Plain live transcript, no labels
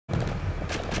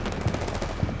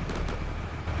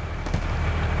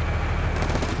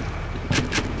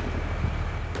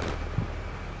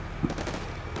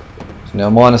Now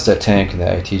minus that tank and the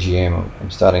ATGM, I'm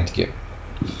starting to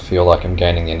feel like I'm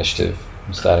gaining the initiative.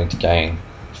 I'm starting to gain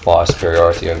fire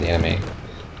superiority over the enemy.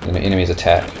 The enemy's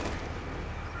attack.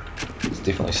 It's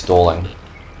definitely stalling.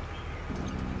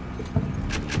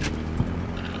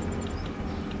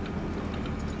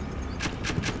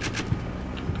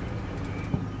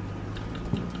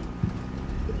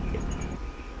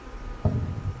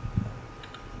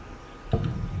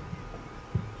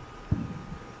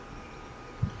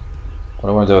 What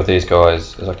I want to do with these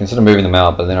guys is I consider moving them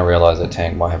out, but then I realise that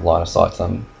tank might have line of sight to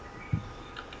them.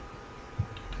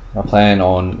 I plan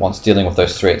on, once dealing with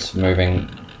those threats,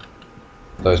 moving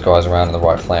those guys around on the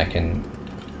right flank and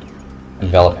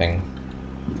enveloping,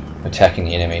 attacking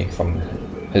the enemy from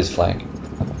his flank.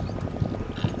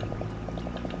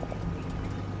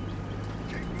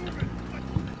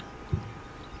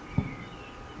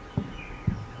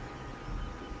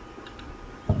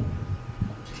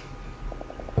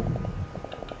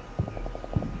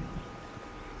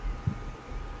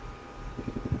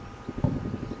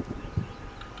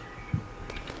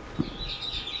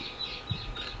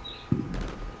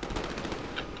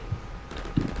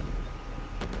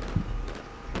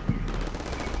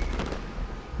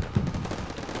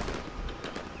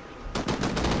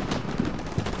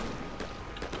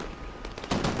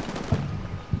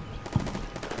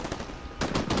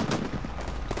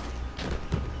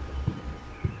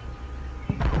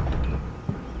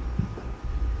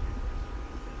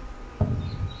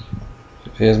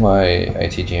 Here's my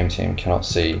ATGM team cannot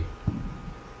see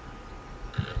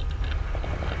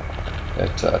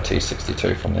that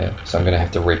T62 from there, so I'm going to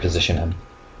have to reposition him.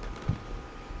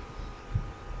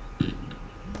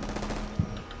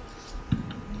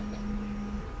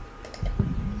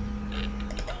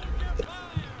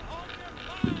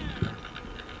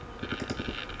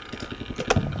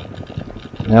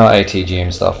 Now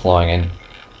ATGM start flying in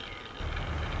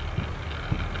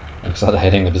and start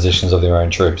hitting the positions of their own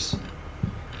troops.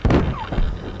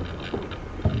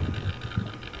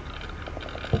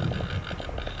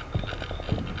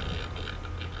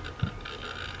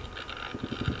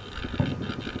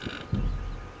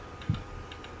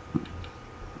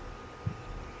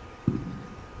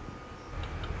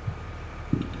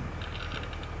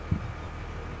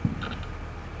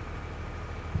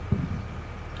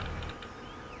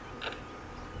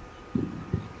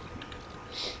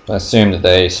 I assume that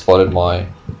they spotted my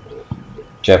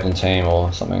javelin team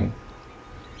or something,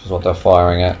 which is what they're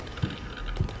firing at.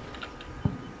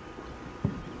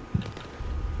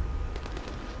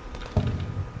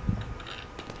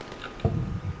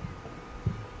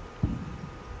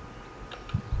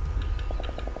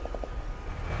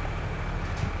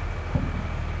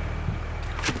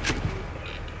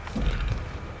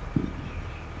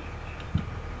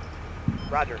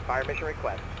 Roger, fire mission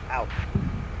request. Out.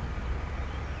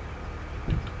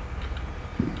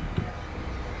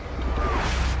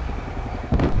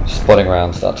 Spotting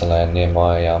rounds start to land near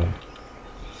my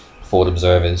forward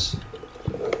observers.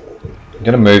 I'm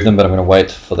going to move them, but I'm going to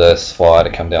wait for this fire to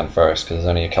come down first because there's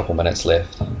only a couple minutes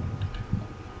left.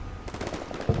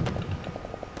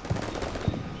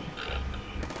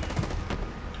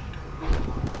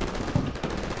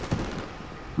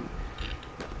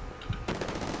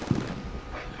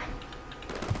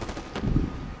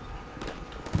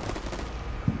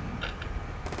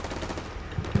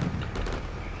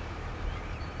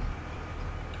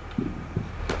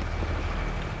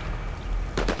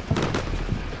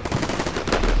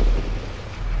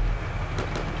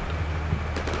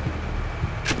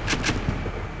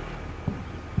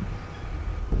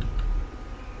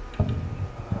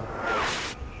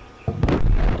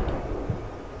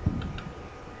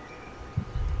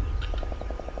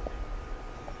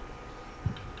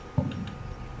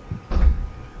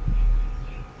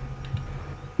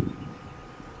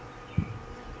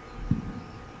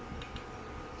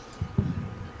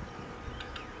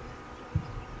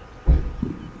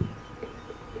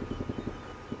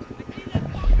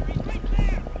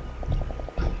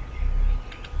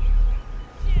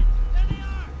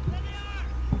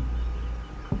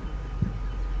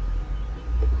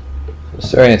 The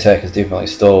Syrian attack is definitely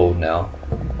stalled now.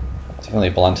 It's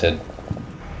definitely blunted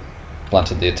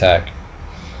the attack.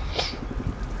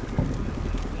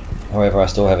 However, I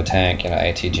still have a tank and an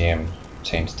ATGM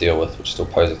team to deal with, which still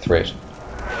pose a threat.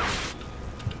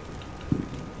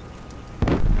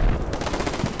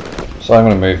 So I'm going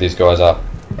to move these guys up,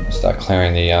 start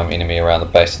clearing the enemy around the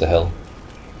base of the hill.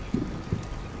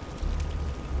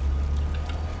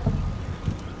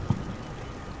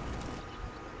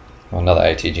 Another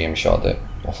ATGM shot that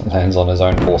lands on his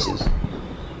own forces.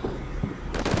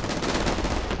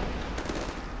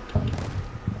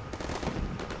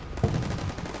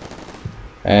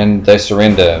 and they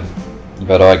surrender,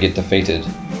 but I get defeated.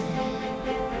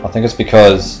 I think it's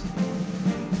because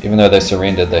even though they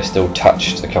surrendered, they still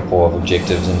touched a couple of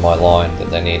objectives in my line that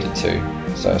they needed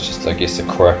to. So it's just, I guess, a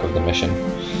quirk of the mission.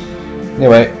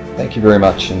 Anyway, thank you very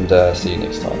much, and see you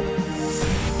next time.